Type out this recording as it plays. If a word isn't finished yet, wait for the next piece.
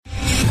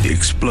The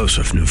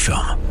explosive new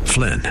film,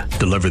 Flynn,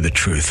 deliver the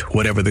truth,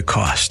 whatever the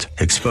cost,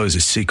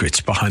 exposes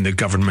secrets behind the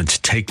government's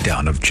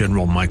takedown of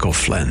General Michael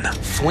Flynn.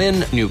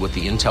 Flynn knew what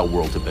the intel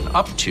world had been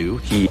up to.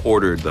 He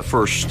ordered the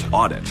first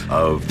audit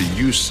of the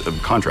use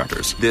of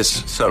contractors.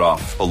 This set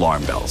off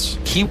alarm bells.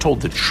 He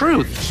told the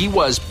truth. He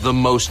was the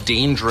most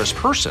dangerous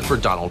person for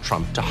Donald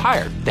Trump to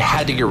hire. They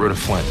had to get rid of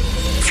Flynn.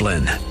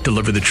 Flynn,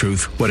 deliver the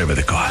truth, whatever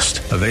the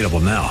cost. Available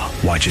now.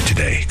 Watch it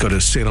today. Go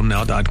to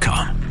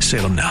salemnow.com.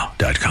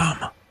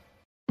 salemnow.com.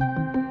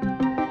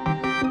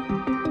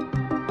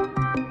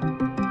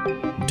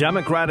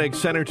 Democratic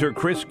Senator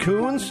Chris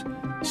Coons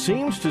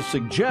seems to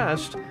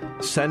suggest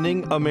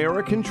sending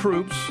American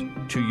troops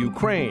to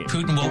Ukraine.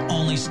 Putin will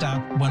only stop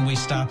when we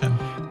stop him.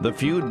 The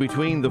feud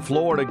between the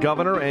Florida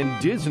governor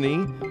and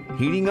Disney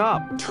heating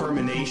up.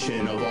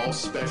 Termination of all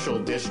special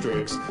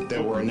districts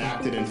that were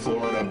enacted in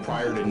Florida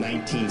prior to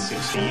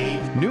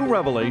 1968. New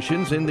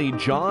revelations in the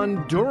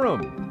John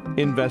Durham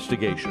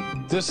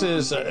investigation. This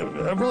is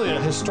really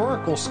a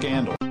historical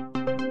scandal.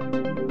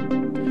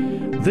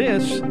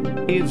 This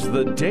is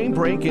the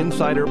Daybreak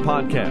Insider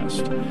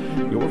Podcast,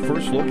 your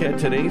first look at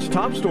today's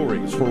top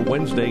stories for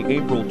Wednesday,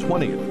 April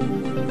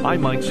 20th.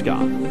 I'm Mike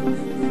Scott.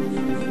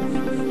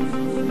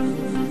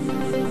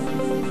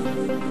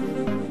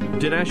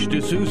 Dinesh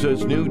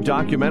D'Souza's new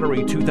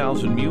documentary,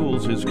 2,000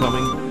 Mules, is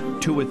coming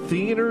to a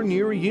theater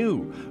near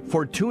you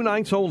for 2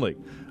 nights only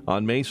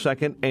on May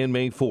 2nd and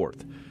May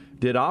 4th.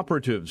 Did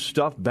operatives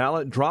stuff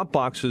ballot drop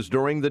boxes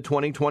during the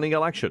 2020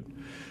 election?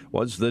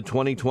 Was the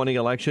 2020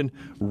 election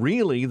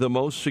really the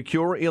most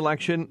secure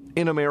election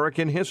in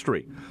American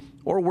history?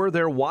 Or were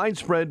there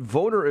widespread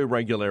voter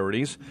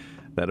irregularities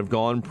that have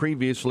gone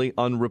previously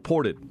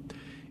unreported?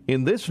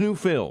 In this new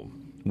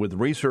film, with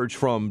research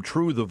from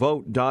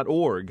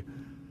truethevote.org,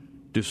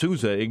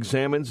 D'Souza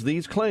examines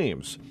these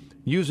claims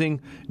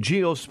using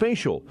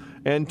geospatial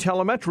and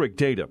telemetric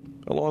data,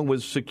 along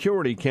with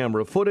security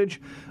camera footage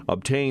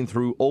obtained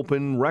through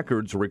open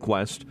records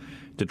request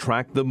to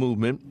track the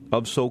movement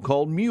of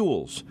so-called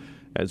mules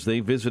as they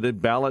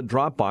visited ballot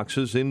drop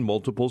boxes in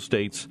multiple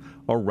states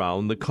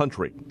around the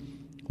country.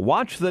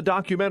 Watch the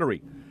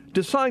documentary.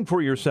 Decide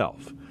for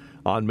yourself.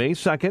 On May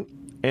 2nd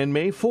and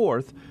May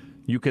 4th,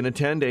 you can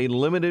attend a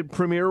limited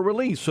premiere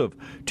release of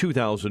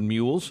 2,000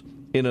 Mules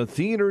in a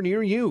theater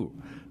near you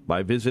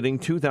by visiting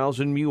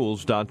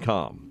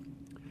 2000mules.com.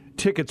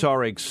 Tickets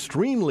are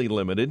extremely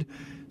limited,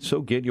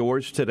 so get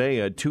yours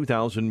today at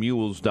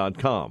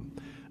 2000mules.com.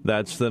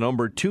 That's the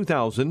number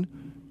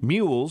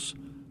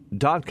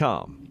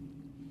 2000mules.com.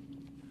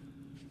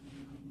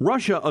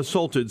 Russia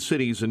assaulted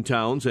cities and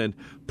towns and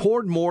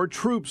poured more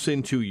troops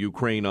into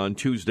Ukraine on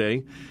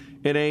Tuesday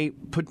in a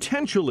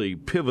potentially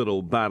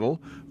pivotal battle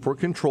for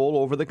control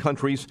over the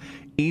country's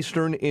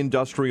eastern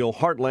industrial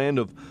heartland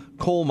of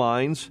coal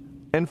mines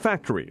and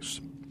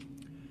factories.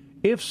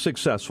 If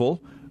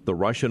successful, the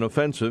Russian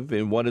offensive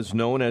in what is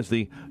known as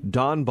the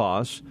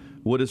Donbass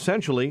would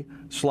essentially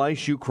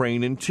slice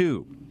Ukraine in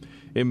two.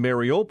 In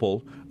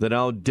Mariupol, the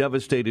now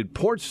devastated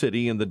port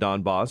city in the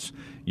Donbass,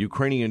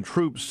 Ukrainian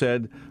troops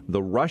said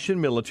the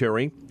Russian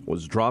military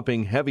was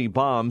dropping heavy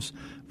bombs,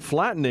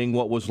 flattening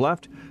what was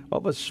left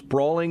of a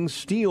sprawling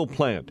steel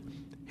plant,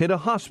 hit a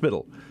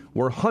hospital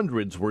where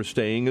hundreds were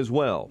staying as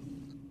well.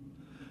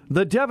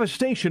 The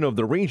devastation of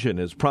the region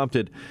has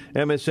prompted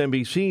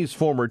MSNBC's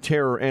former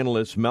terror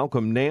analyst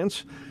Malcolm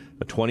Nance,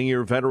 a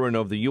 20-year veteran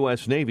of the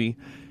U.S. Navy,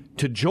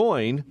 to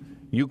join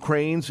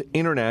Ukraine's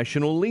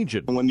International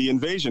Legion. When the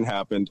invasion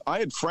happened, I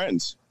had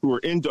friends who were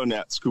in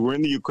Donetsk, who were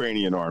in the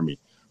Ukrainian army,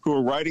 who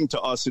were writing to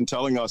us and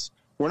telling us,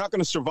 we're not going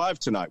to survive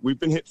tonight. We've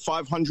been hit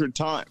 500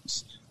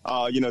 times.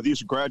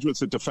 These are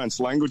graduates at Defense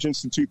Language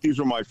Institute. These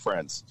were my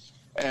friends.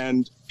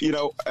 And,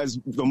 as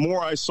the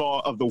more I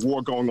saw of the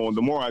war going on,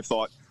 the more I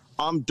thought,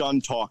 I'm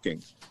done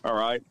talking. All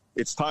right.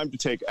 It's time to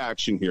take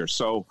action here.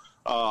 So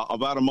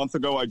about a month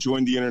ago, I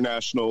joined the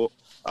International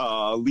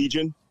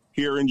Legion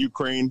here in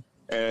Ukraine.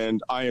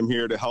 And I am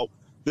here to help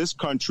this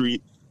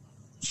country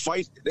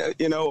fight,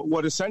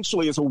 what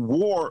essentially is a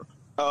war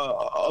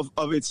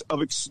of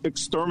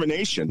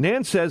extermination.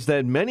 Nance says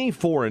that many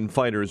foreign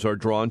fighters are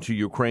drawn to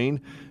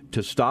Ukraine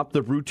to stop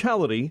the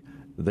brutality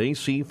they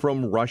see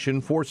from Russian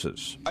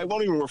forces. I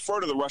won't even refer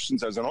to the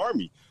Russians as an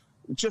army.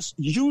 Just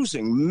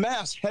using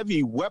mass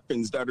heavy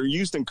weapons that are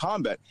used in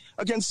combat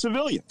against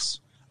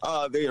civilians.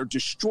 They are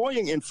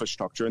destroying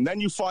infrastructure. And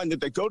then you find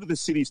that they go to the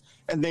cities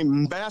and they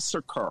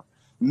massacre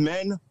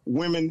men,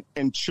 women,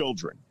 and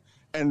children.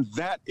 And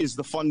that is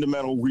the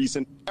fundamental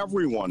reason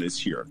everyone is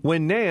here.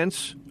 When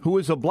Nance, who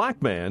is a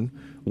black man,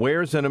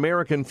 wears an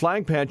American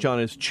flag patch on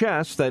his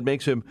chest that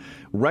makes him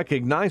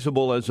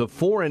recognizable as a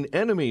foreign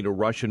enemy to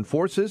Russian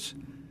forces,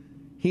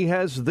 he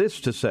has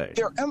this to say.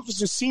 Their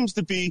emphasis seems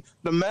to be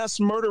the mass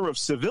murder of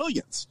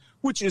civilians,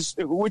 which is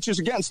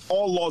against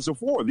all laws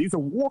of war. These are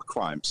war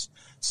crimes.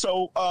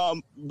 So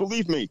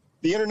believe me,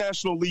 the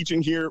International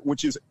Legion here,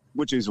 which is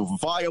a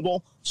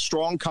viable,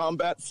 strong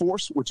combat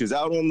force, which is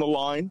out on the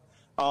line.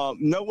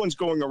 No one's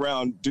going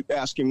around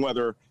asking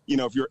whether,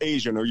 if you're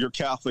Asian or you're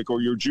Catholic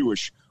or you're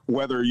Jewish,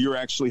 whether you're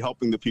actually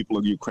helping the people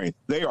of Ukraine.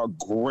 They are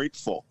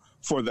grateful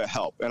for the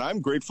help. And I'm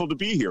grateful to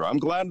be here. I'm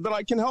glad that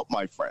I can help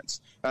my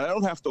friends. And I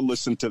don't have to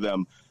listen to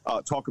them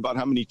talk about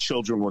how many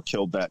children were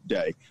killed that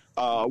day.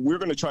 We're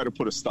going to try to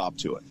put a stop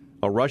to it.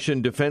 A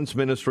Russian Defense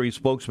Ministry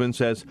spokesman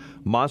says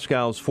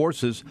Moscow's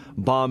forces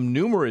bombed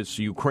numerous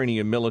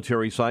Ukrainian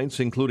military sites,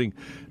 including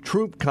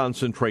troop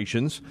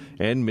concentrations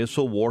and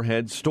missile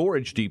warhead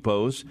storage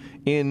depots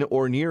in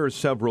or near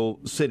several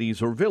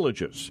cities or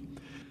villages.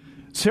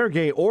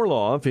 Sergei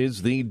Orlov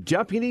is the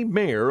deputy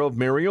mayor of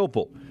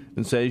Mariupol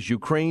and says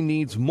Ukraine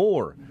needs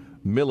more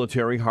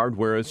military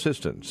hardware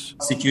assistance.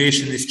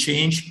 Situation is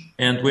changed,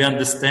 and we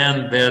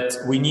understand that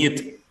we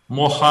need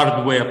more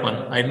hard weapon.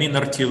 I mean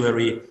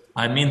artillery,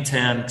 I mean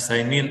tanks,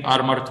 I mean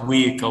armored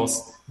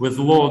vehicles with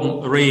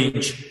long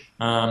range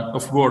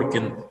of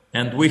working.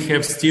 And we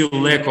have still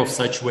lack of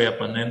such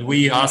weapon. And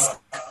we ask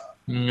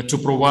to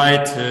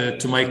provide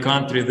to my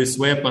country this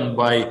weapon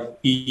by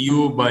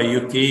EU, by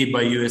UK,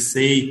 by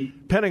USA.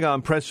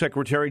 Pentagon Press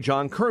Secretary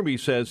John Kirby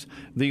says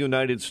the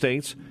United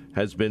States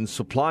has been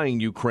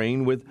supplying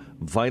Ukraine with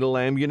vital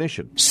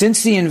ammunition.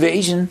 Since the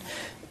invasion,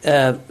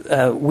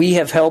 we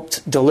have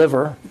helped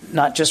deliver,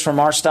 not just from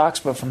our stocks,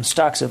 but from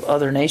stocks of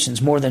other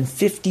nations, more than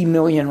 50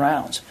 million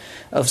rounds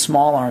of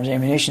small arms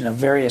ammunition of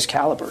various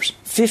calibers.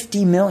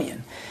 50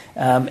 million.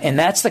 And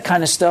that's the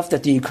kind of stuff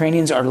that the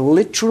Ukrainians are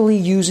literally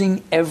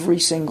using every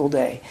single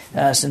day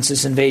since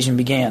this invasion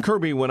began.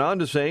 Kirby went on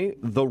to say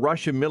the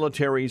Russian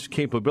military's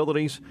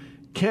capabilities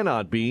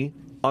cannot be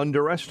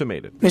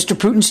underestimated. Mr.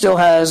 Putin still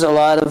has a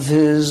lot of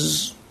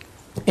his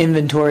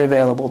inventory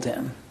available to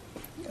him.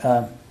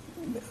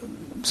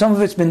 Some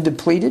of it's been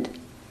depleted.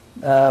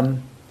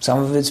 Some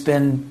of it's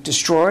been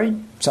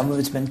destroyed. Some of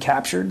it's been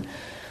captured.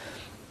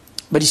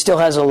 But he still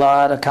has a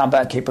lot of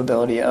combat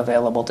capability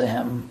available to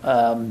him.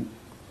 And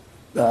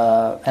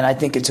I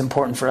think it's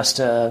important for us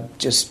to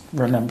just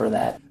remember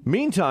that.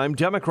 Meantime,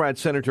 Democrat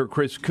Senator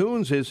Chris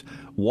Coons is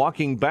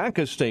walking back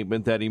a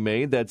statement that he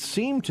made that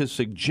seemed to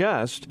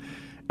suggest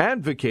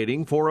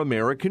advocating for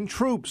American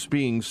troops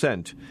being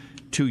sent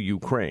to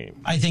Ukraine.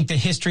 I think the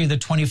history of the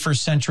 21st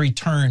century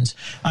turns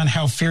on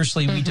how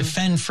fiercely we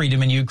defend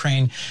freedom in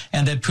Ukraine,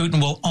 and that Putin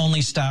will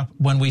only stop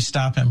when we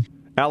stop him.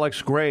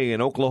 Alex Gray,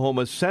 an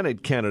Oklahoma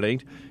Senate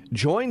candidate,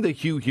 joined the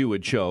Hugh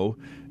Hewitt Show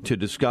to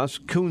discuss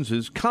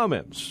Coons's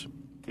comments.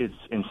 It's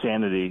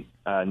insanity.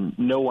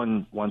 No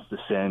one wants to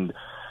send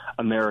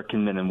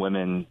American men and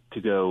women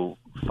to go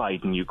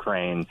fight in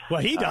Ukraine.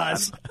 Well, he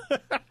does.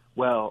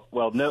 Well,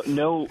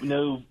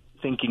 no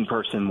thinking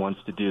person wants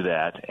to do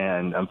that,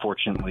 and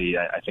unfortunately,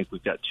 I think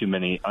we've got too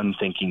many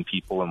unthinking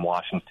people in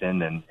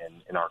Washington and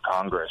in our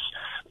Congress.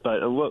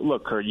 But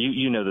look, Kurt,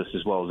 you know this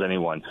as well as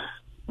anyone.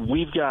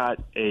 We've got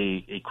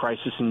a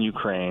crisis in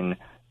Ukraine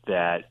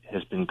that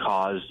has been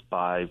caused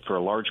for a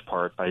large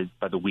part, by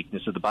the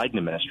weakness of the Biden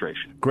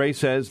administration. Gray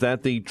says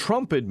that the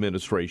Trump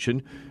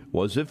administration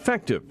was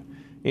effective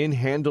in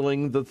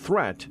handling the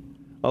threat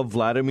of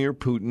Vladimir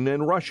Putin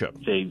and Russia.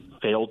 They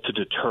failed to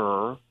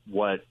deter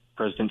what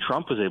President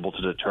Trump was able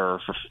to deter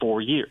for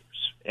 4 years.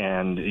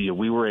 And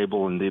we were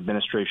able, in the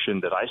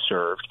administration that I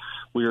served,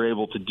 we were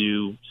able to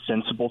do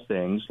sensible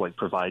things like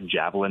provide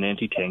Javelin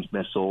anti-tank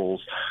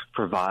missiles,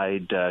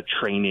 provide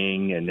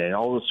training, and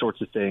all the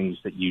sorts of things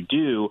that you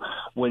do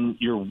when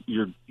you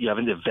have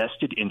a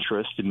vested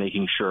interest in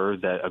making sure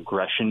that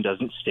aggression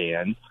doesn't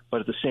stand.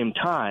 But at the same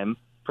time,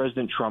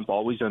 President Trump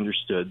always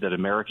understood that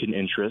American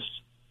interests,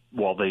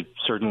 while they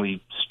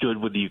certainly stood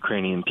with the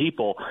Ukrainian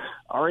people,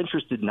 our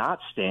interest did not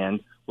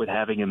stand with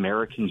having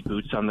Americans'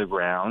 boots on the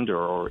ground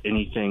or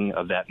anything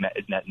of that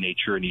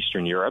nature in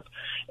Eastern Europe.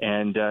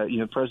 And,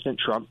 President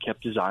Trump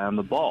kept his eye on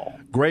the ball.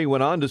 Gray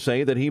went on to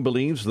say that he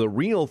believes the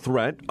real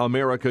threat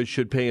America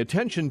should pay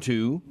attention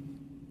to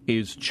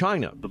is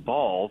China.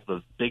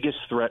 The biggest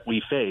threat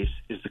we face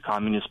is the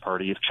Communist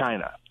Party of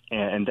China.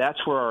 And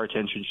that's where our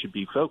attention should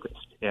be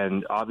focused.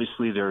 And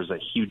obviously there's a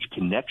huge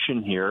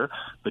connection here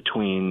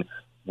between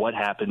what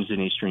happens in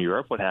Eastern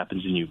Europe, what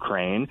happens in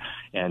Ukraine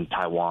and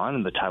Taiwan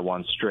and the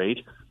Taiwan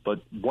Strait. But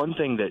one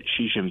thing that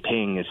Xi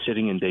Jinping is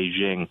sitting in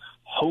Beijing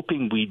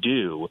hoping we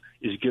do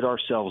is get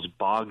ourselves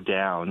bogged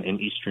down in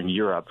Eastern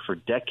Europe for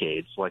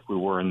decades like we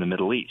were in the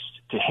Middle East.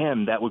 To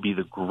him, that would be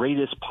the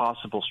greatest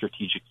possible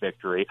strategic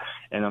victory.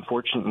 And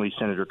unfortunately,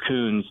 Senator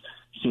Coons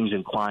seems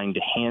inclined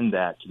to hand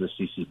that to the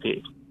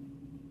CCP.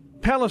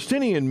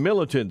 Palestinian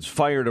militants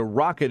fired a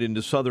rocket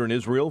into southern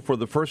Israel for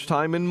the first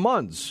time in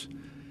months.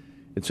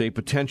 It's a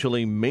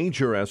potentially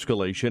major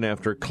escalation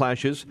after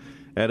clashes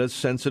at a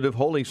sensitive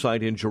holy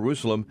site in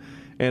Jerusalem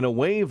and a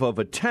wave of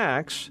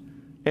attacks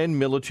and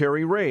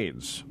military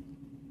raids.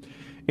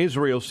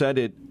 Israel said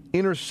it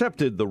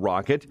intercepted the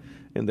rocket,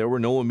 and there were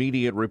no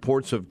immediate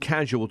reports of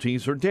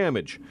casualties or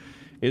damage.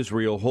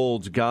 Israel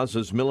holds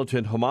Gaza's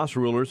militant Hamas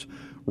rulers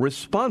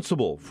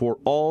responsible for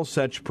all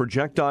such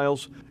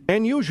projectiles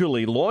and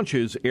usually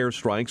launches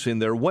airstrikes in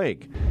their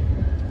wake.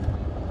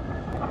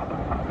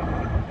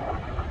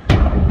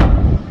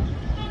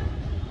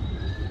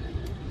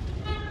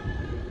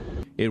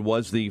 It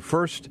was the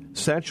first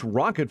such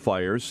rocket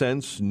fire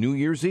since New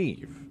Year's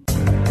Eve.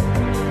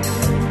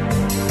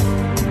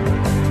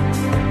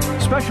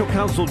 Special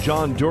Counsel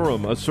John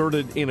Durham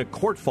asserted in a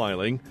court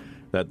filing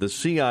that the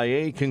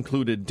CIA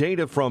concluded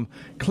data from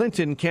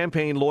Clinton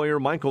campaign lawyer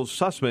Michael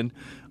Sussman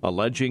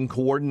alleging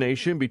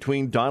coordination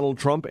between Donald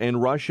Trump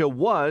and Russia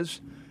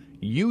was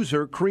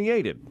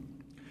user-created.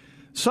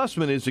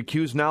 Sussman is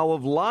accused now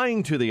of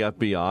lying to the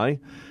FBI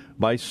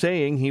by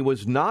saying he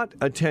was not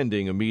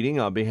attending a meeting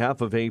on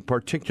behalf of a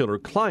particular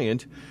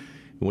client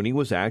when he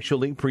was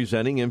actually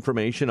presenting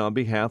information on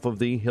behalf of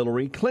the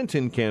Hillary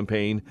Clinton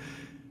campaign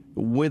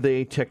with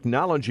a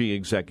technology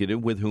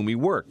executive with whom he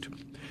worked.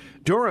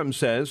 Durham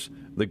says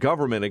the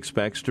government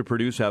expects to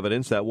produce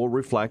evidence that will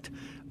reflect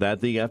that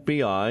the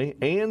FBI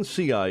and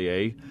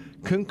CIA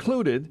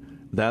concluded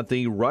that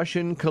the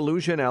Russian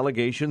collusion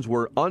allegations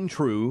were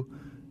untrue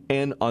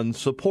and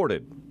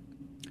unsupported.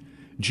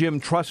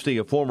 Jim Trusty,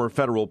 a former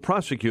federal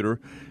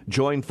prosecutor,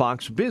 joined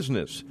Fox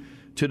Business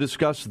to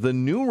discuss the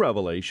new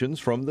revelations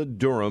from the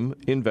Durham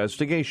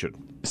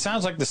investigation. It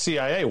sounds like the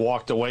CIA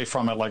walked away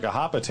from it like a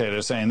hot potato,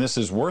 saying this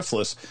is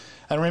worthless.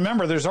 And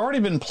remember, there's already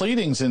been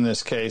pleadings in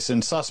this case, in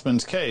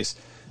Sussman's case,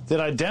 that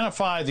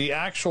identify the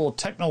actual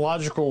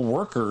technological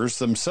workers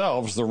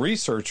themselves, the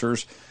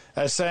researchers,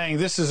 as saying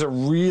this is a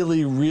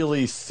really,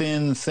 really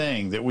thin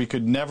thing that we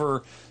could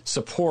never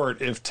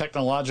support if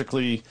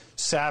technologically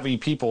savvy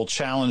people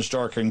challenged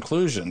our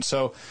conclusion.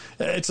 So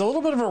it's a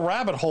little bit of a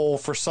rabbit hole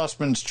for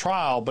Sussman's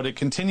trial, but it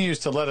continues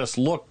to let us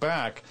look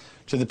back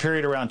to the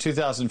period around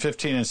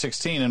 2015 and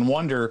 16 and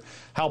wonder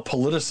how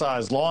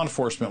politicized law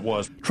enforcement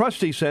was.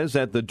 Trusty says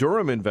that the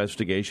Durham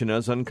investigation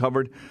has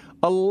uncovered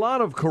a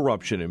lot of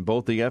corruption in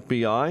both the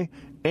FBI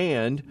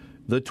and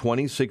the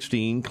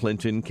 2016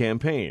 Clinton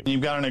campaign.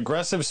 You've got an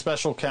aggressive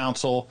special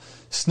counsel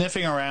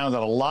sniffing around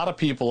at a lot of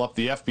people up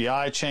the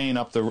FBI chain,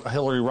 up the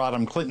Hillary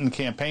Rodham Clinton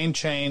campaign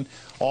chain,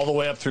 all the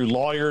way up through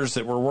lawyers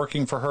that were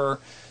working for her.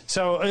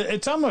 So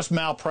it's almost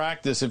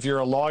malpractice if you're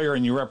a lawyer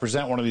and you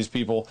represent one of these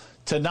people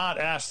to not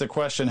ask the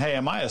question, hey,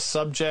 am I a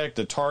subject,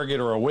 a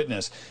target, or a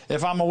witness?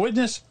 If I'm a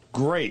witness,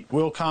 great.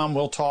 We'll come,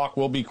 we'll talk,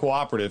 we'll be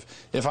cooperative.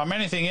 If I'm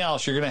anything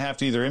else, you're going to have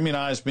to either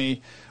immunize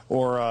me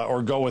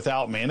or go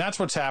without me. And that's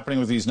what's happening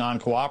with these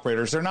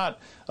non-cooperators. They're not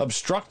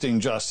obstructing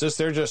justice.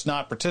 They're just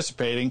not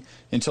participating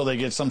until they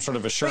get some sort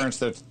of assurance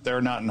that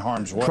they're not in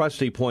harm's way.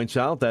 Trusty points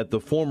out that the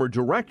former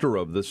director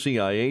of the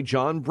CIA,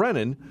 John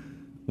Brennan,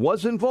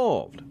 was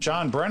involved.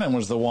 John Brennan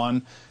was the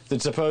one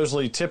that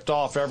supposedly tipped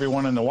off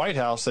everyone in the White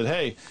House that,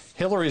 hey,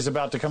 Hillary's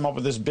about to come up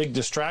with this big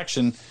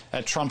distraction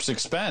at Trump's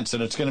expense,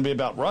 and it's going to be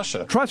about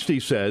Russia. Trusty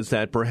says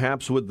that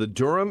perhaps with the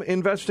Durham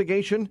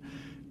investigation,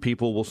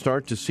 people will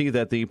start to see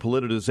that the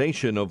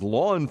politicization of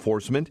law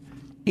enforcement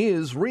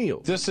is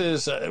real. This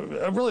is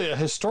really a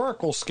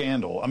historical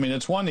scandal. I mean,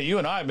 it's one that you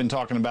and I have been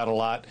talking about a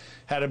lot,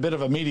 had a bit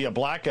of a media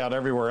blackout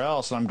everywhere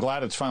else, and I'm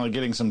glad it's finally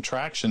getting some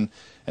traction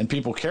and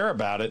people care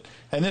about it.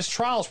 And this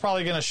trial is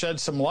probably going to shed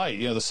some light.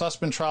 You know, the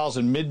Sussman trial's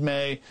in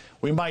mid-May.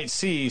 We might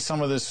see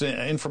some of this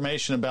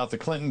information about the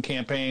Clinton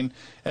campaign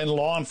and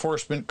law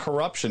enforcement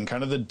corruption,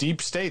 kind of the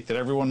deep state that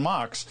everyone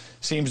mocks,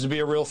 seems to be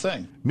a real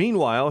thing.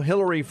 Meanwhile,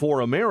 Hillary for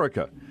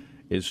America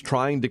is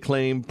trying to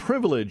claim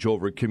privilege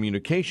over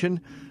communication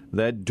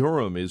that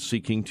Durham is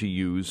seeking to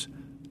use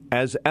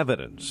as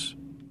evidence.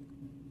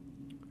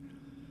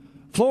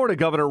 Florida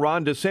Governor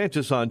Ron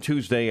DeSantis on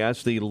Tuesday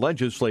asked the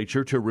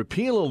legislature to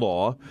repeal a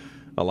law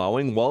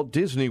allowing Walt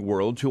Disney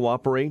World to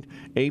operate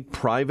a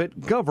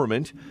private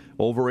government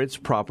over its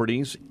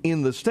properties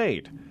in the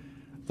state.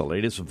 The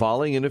latest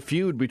volley in a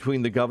feud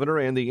between the governor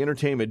and the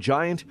entertainment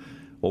giant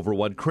over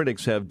what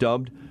critics have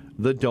dubbed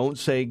the Don't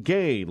Say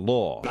Gay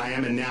law. I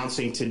am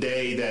announcing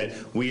today that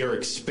we are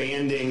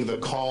expanding the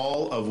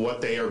call of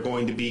what they are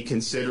going to be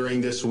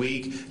considering this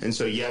week. And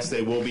so, yes,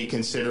 they will be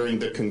considering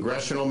the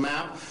congressional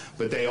map,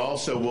 but they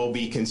also will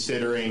be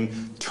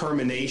considering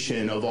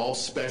termination of all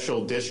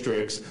special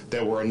districts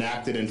that were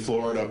enacted in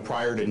Florida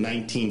prior to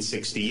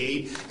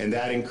 1968, and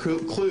that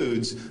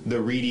includes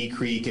the Reedy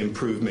Creek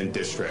Improvement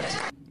District.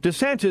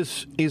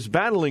 DeSantis is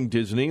battling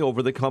Disney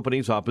over the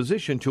company's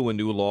opposition to a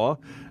new law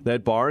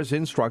that bars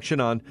instruction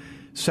on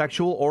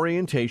sexual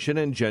orientation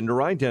and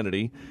gender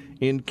identity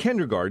in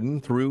kindergarten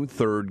through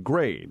third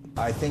grade.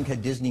 I think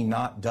had Disney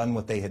not done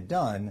what they had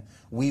done,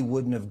 we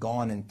wouldn't have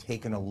gone and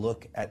taken a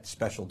look at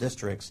special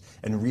districts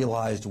and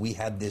realized we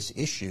had this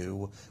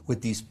issue with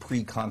these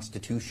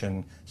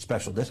pre-Constitution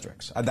special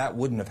districts. That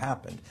wouldn't have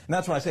happened. And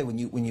that's what I say,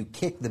 when you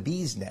kick the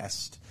bee's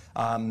nest,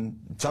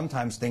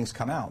 sometimes things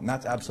come out, and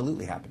that's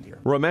absolutely happened here.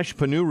 Ramesh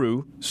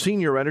Ponnuru,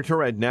 senior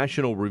editor at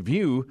National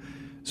Review,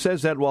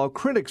 says that while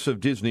critics of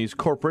Disney's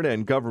corporate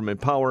and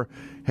government power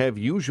have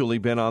usually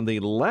been on the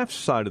left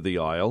side of the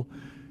aisle,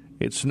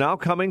 it's now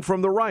coming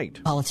from the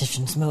right.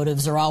 Politicians'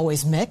 motives are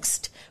always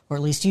mixed, or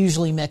at least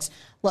usually mixed.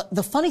 Look,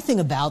 the funny thing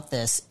about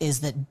this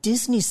is that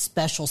Disney's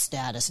special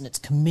status and its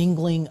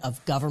commingling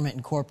of government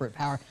and corporate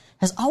power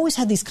has always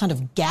had these kind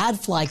of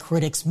gadfly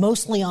critics,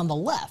 mostly on the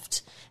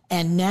left.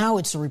 And now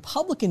it's a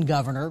Republican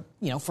governor,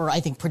 for, I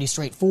think, pretty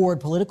straightforward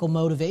political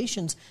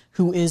motivations,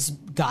 who is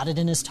got it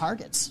in his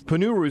targets.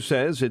 Pannuru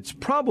says it's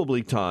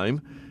probably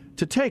time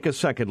to take a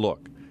second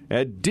look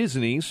at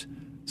Disney's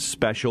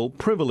special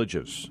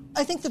privileges.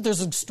 I think that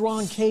there's a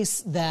strong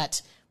case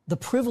that the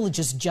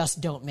privileges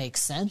just don't make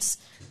sense,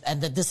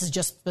 and that this has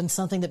just been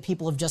something that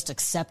people have just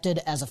accepted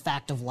as a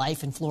fact of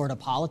life in Florida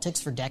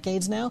politics for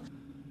decades now.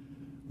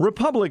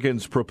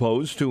 Republicans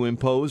propose to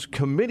impose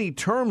committee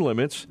term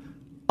limits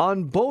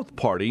on both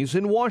parties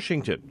in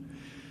Washington.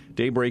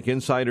 Daybreak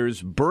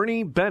Insider's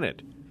Bernie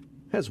Bennett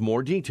has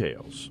more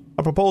details.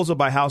 A proposal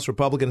by House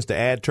Republicans to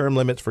add term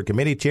limits for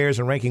committee chairs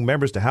and ranking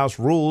members to House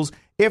rules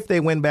if they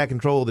win back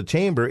control of the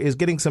chamber is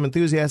getting some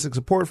enthusiastic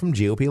support from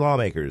GOP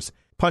lawmakers.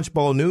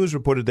 Punchbowl News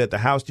reported that the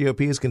House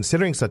GOP is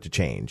considering such a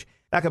change.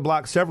 That could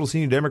block several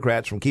senior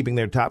Democrats from keeping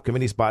their top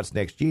committee spots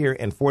next year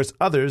and force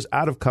others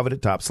out of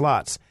coveted top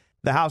slots.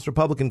 The House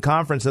Republican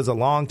Conference has a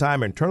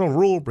long-time internal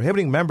rule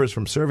prohibiting members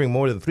from serving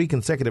more than 3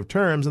 consecutive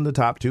terms in the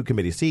top 2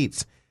 committee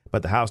seats.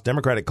 But the House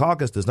Democratic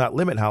Caucus does not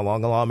limit how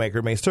long a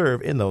lawmaker may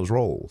serve in those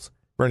roles.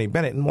 Bernie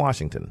Bennett in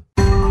Washington.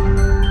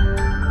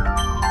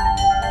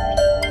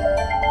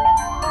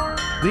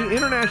 The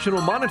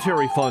International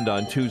Monetary Fund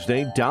on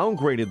Tuesday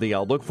downgraded the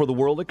outlook for the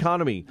world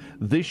economy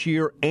this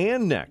year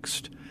and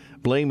next,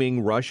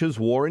 blaming Russia's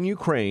war in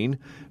Ukraine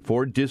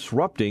for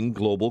disrupting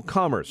global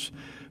commerce,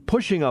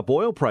 pushing up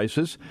oil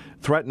prices,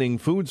 threatening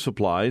food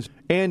supplies,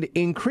 and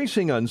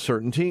increasing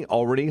uncertainty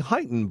already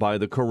heightened by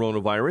the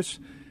coronavirus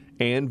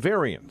and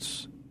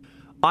variants.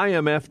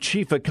 IMF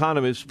chief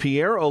economist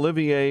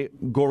Pierre-Olivier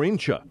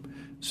Gorincha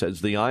says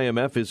the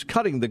IMF is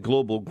cutting the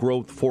global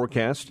growth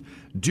forecast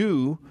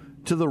due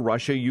to the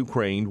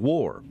Russia-Ukraine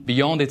war.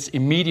 Beyond its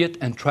immediate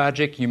and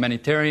tragic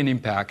humanitarian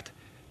impact,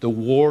 the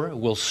war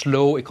will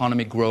slow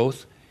economic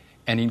growth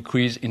and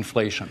increase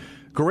inflation.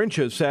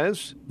 Gorincha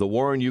says the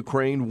war in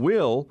Ukraine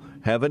will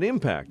have an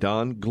impact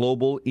on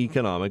global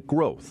economic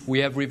growth. We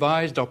have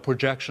revised our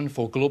projection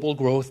for global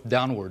growth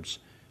downwards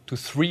to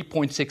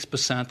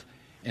 3.6%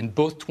 in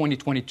both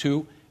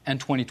 2022 and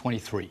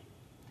 2023.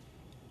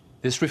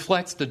 This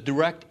reflects the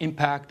direct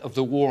impact of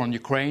the war on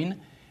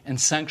Ukraine and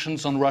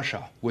sanctions on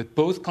Russia, with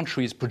both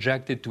countries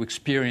projected to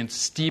experience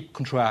steep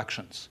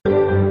contractions.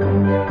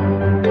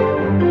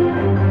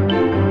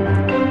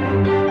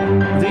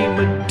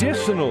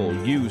 Medicinal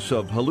use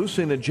of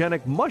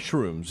hallucinogenic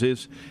mushrooms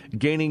is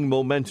gaining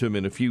momentum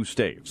in a few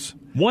states.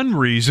 One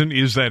reason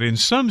is that in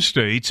some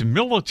states,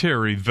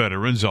 military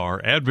veterans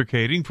are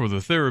advocating for the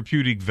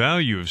therapeutic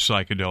value of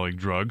psychedelic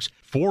drugs.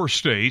 4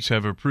 states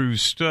have approved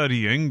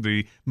studying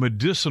the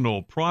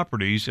medicinal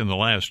properties in the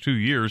last 2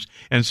 years,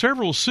 and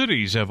several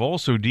cities have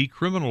also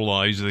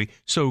decriminalized the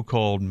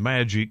so-called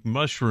magic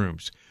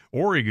mushrooms.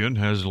 Oregon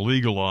has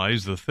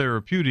legalized the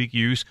therapeutic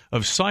use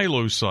of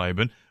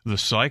psilocybin, the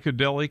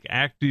psychedelic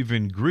active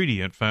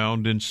ingredient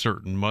found in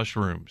certain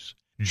mushrooms.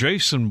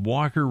 Jason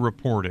Walker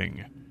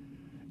reporting.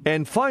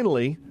 And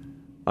finally,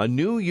 a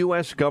new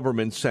U.S.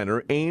 government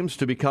center aims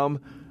to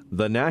become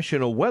the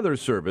National Weather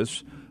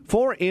Service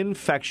for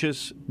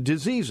infectious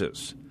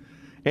diseases,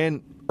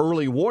 an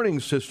early warning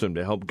system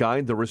to help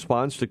guide the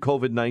response to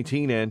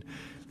COVID-19 and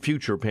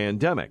future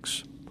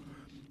pandemics.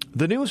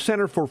 The new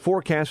Center for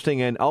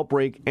Forecasting and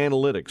Outbreak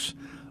Analytics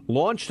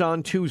launched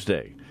on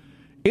Tuesday.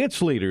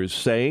 Its leaders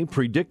say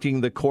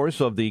predicting the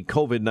course of the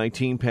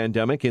COVID-19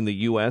 pandemic in the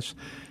U.S.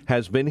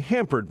 has been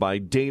hampered by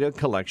data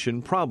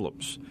collection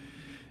problems.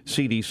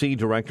 CDC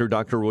Director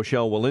Dr.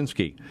 Rochelle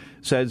Walensky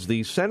says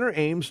the center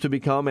aims to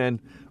become an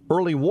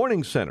early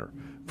warning center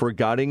for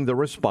guiding the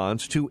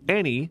response to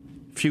any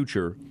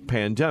future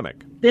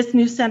pandemic. This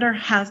new center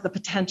has the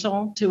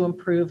potential to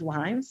improve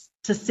lives,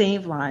 to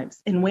save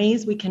lives in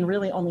ways we can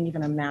really only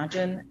even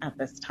imagine at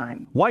this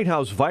time. White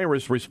House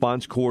Virus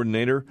Response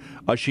Coordinator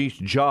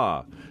Ashish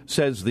Jha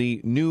says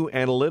the new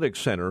analytics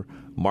center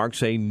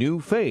marks a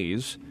new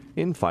phase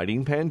in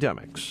fighting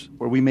pandemics,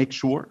 where we make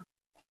sure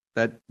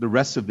that the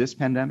rest of this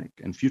pandemic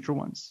and future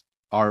ones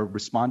are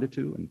responded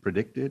to and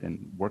predicted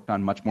and worked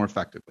on much more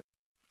effectively.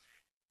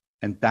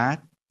 And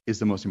that is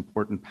the most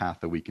important path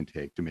that we can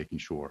take to making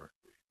sure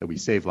that we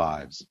save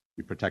lives,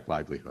 we protect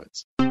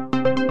livelihoods.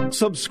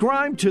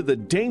 Subscribe to the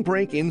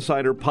Daybreak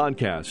Insider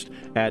podcast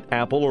at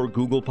Apple or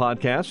Google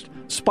Podcast,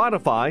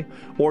 Spotify,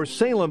 or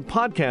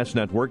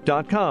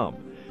SalemPodcastNetwork.com.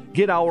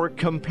 Get our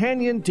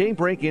companion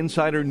Daybreak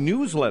Insider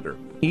newsletter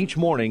each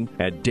morning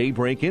at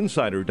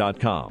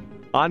DaybreakInsider.com.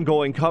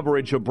 Ongoing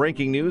coverage of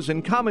breaking news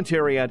and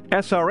commentary at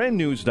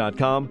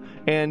SRNnews.com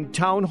and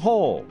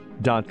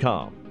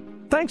TownHall.com.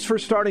 Thanks for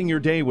starting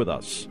your day with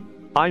us.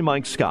 I'm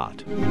Mike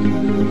Scott.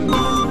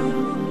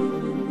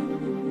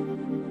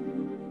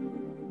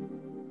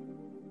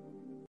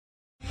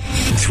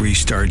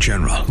 3-star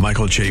General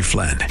Michael J.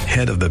 Flynn,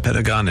 head of the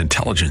Pentagon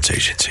Intelligence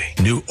Agency,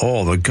 knew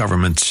all the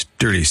government's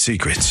dirty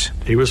secrets.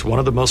 He was one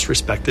of the most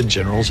respected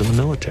generals in the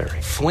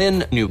military.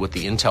 Flynn knew what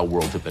the intel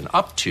world had been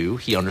up to.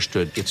 He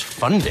understood its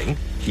funding.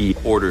 He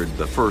ordered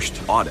the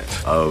first audit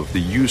of the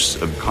use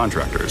of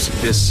contractors.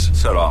 This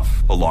set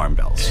off alarm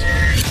bells.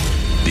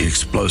 The The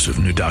explosive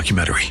new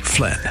documentary,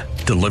 Flynn,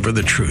 Deliver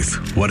the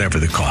Truth, Whatever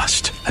the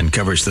Cost,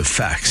 uncovers the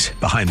facts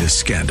behind this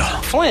scandal.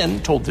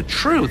 Flynn told the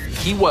truth.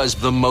 He was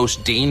the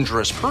most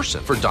dangerous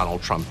person for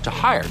Donald Trump to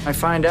hire. I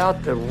find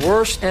out the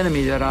worst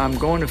enemy that I'm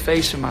going to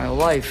face in my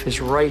life is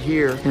right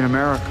here in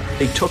America.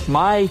 They took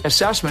my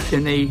assessment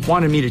and they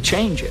wanted me to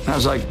change it. And I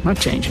was like, I'm not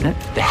changing it.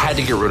 They had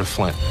to get rid of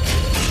Flynn.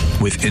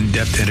 With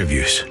in-depth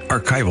interviews,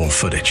 archival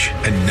footage,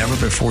 and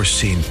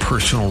never-before-seen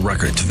personal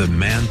records of the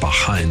man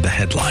behind the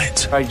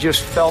headlines. I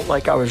just felt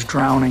like I was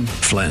drowning.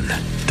 Flynn,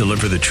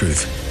 Deliver the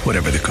Truth,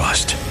 Whatever the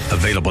Cost.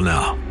 Available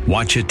now.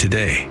 Watch it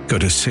today. Go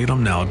to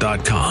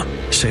salemnow.com.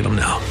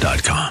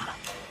 salemnow.com.